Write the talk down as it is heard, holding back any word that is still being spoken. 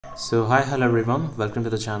Hello everyone, welcome to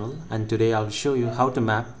the channel, and today I'll show you how to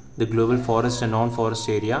map the global forest and non-forest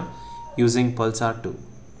area using Pulsar 2.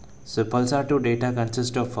 So Pulsar 2 data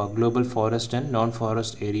consists of a global forest and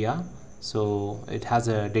non-forest area. So it has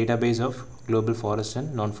a database of global forest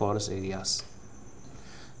and non-forest areas.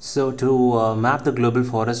 So to map the global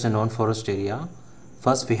forest and non-forest area,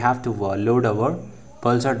 first we have to load our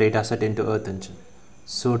Pulsar dataset into Earth Engine.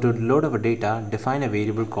 So to load our data, define a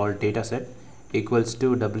variable called dataset equals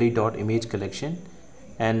to image collection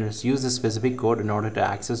and use the specific code in order to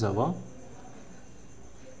access the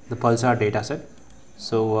Pulsar dataset.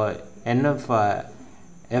 So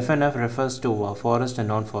FNF refers to forest and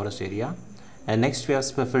non-forest area, and next we are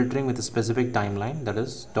filtering with a specific timeline, that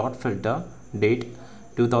is .filter date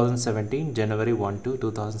 2017 January 1 to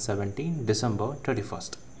 2017 December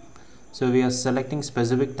 31st. So we are selecting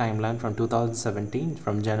specific timeline from 2017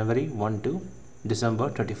 from January 1 to December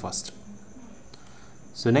 31st.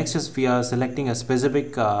 So next is we are selecting a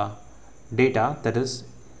specific data, that is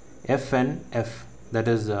FNF, that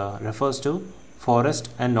is refers to forest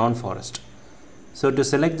and non-forest. So to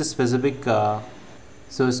select the specific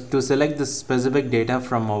data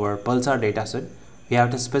from our Pulsar dataset, we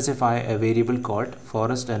have to specify a variable called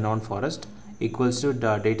forest and non-forest equals to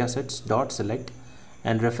the datasets dot select,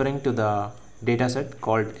 and referring to the dataset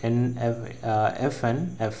called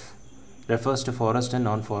FNF refers to forest and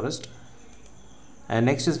non-forest. And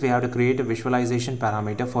next is we have to create a visualization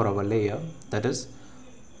parameter for our layer, that is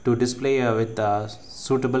to display with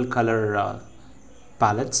suitable color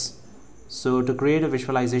palettes. So to create a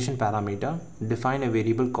visualization parameter, define a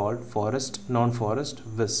variable called forest non-forest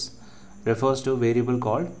vis, refers to variable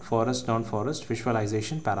called forest non-forest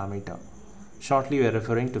visualization parameter. Shortly we are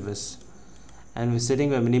referring to vis, and we're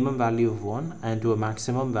setting a minimum value of 1 and to a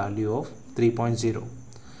maximum value of 3.0.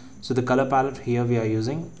 So the color palette here, we are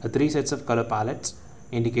using 3 sets of color palettes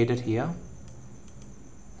indicated here.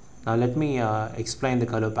 Now let me explain the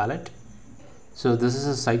color palette. So this is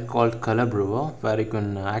a site called Color Brewer, where you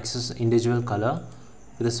can access individual color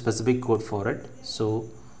with a specific code for it. So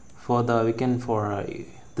for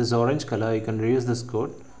this orange color, you can reuse this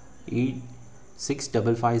code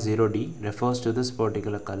E6550D, refers to this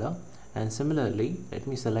particular color. And similarly, let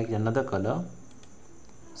me select another color.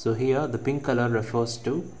 So here the pink color refers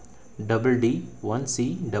to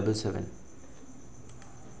D1C77.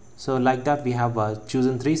 So like that, we have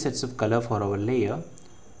chosen 3 sets of color for our layer.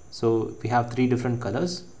 So we have 3 different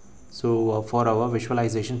colors. So for our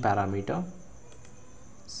visualization parameter,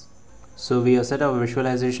 so we have set our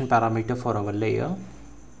visualization parameter for our layer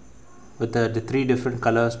with the 3 different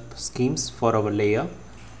color schemes for our layer.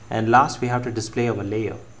 And last, we have to display our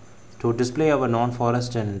layer. To display our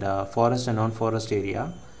non-forest and forest and non-forest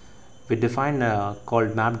area, we define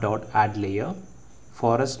called map.addLayer.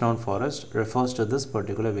 Forest non-forest refers to this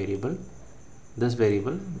particular variable,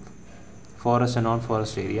 forest and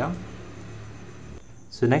non-forest area.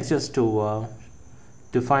 So next is to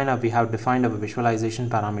define we have defined our visualization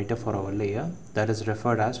parameter for our layer, that is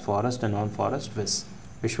referred as forest and non-forest vis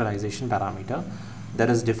visualization parameter, that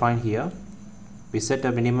is defined here. We set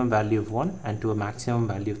a minimum value of 1 and to a maximum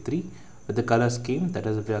value of 3 with the color scheme, that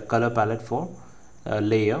is a color palette for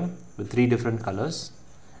layer with 3 different colors.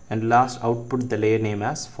 And last, output the layer name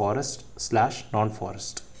as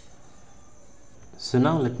forest/non-forest. So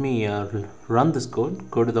now let me run this code.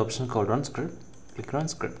 Go to the option called run script, click run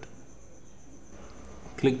script.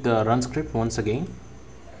 Click the run script once again.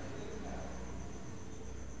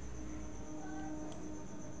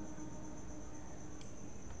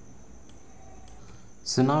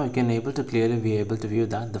 So now you can be able to view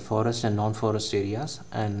that the forest and non-forest areas,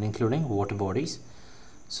 and including water bodies.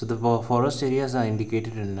 So the forest areas are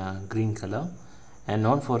indicated in green color, and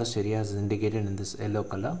non-forest areas is indicated in this yellow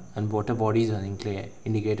color, and water bodies are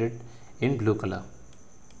indicated in blue color.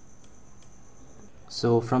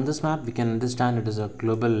 So from this map, we can understand it is a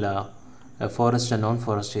global forest and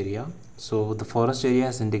non-forest area. So the forest area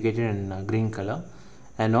is indicated in green color,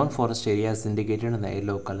 and non-forest area is indicated in the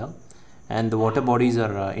yellow color, and the water bodies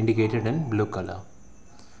are indicated in blue color.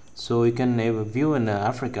 So you can view in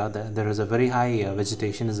Africa that there is a very high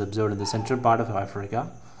vegetation is observed in the central part of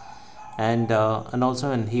Africa, and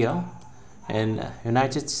also in here in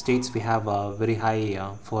United States we have very high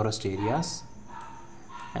forest areas.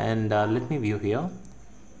 And let me view here.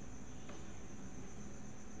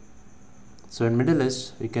 So in Middle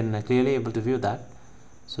East, we can clearly able to view that.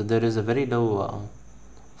 So there is a very low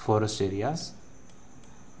forest areas,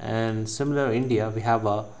 and similar India, we have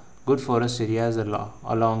good forest areas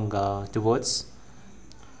along towards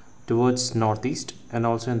northeast, and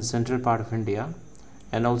also in the central part of India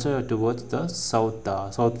and also towards the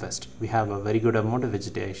southwest we have a very good amount of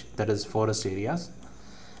vegetation, that is forest areas.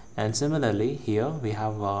 And similarly here we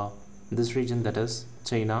have this region, that is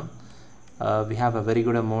China. We have a very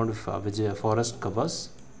good amount of forest covers.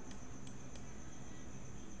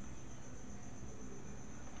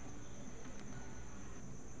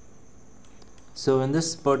 So in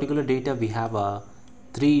this particular data we have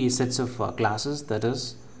three sets of classes, that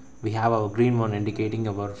is we have our green one indicating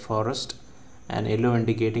our forest, and yellow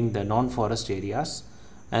indicating the non-forest areas,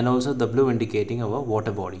 and also the blue indicating our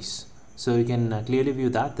water bodies. So you can clearly view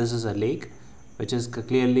that this is a lake which is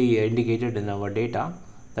clearly indicated in our data,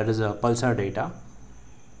 that is a pulsar data.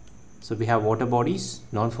 So we have water bodies,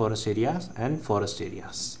 non-forest areas and forest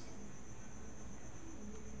areas.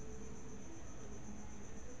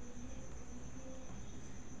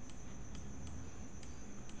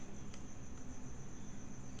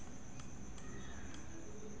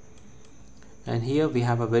 And here we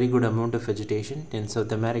have a very good amount of vegetation in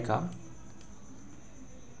South America.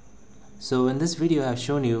 So in this video I have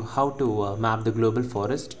shown you how to map the global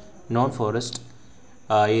forest, non-forest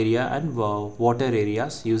area and water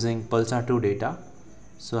areas using Pulsar 2 data.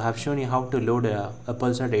 So I have shown you how to load a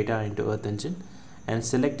Pulsar data into Earth Engine and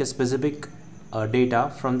select a specific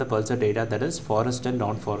data from the Pulsar data, that is forest and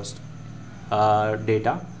non-forest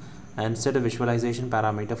data, and set a visualization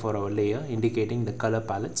parameter for our layer indicating the color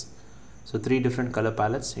palettes. So 3 different color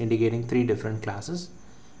palettes indicating 3 different classes,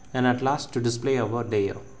 and at last to display our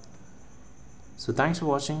layer. So thanks for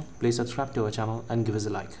watching. Please subscribe to our channel and give us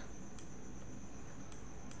a like.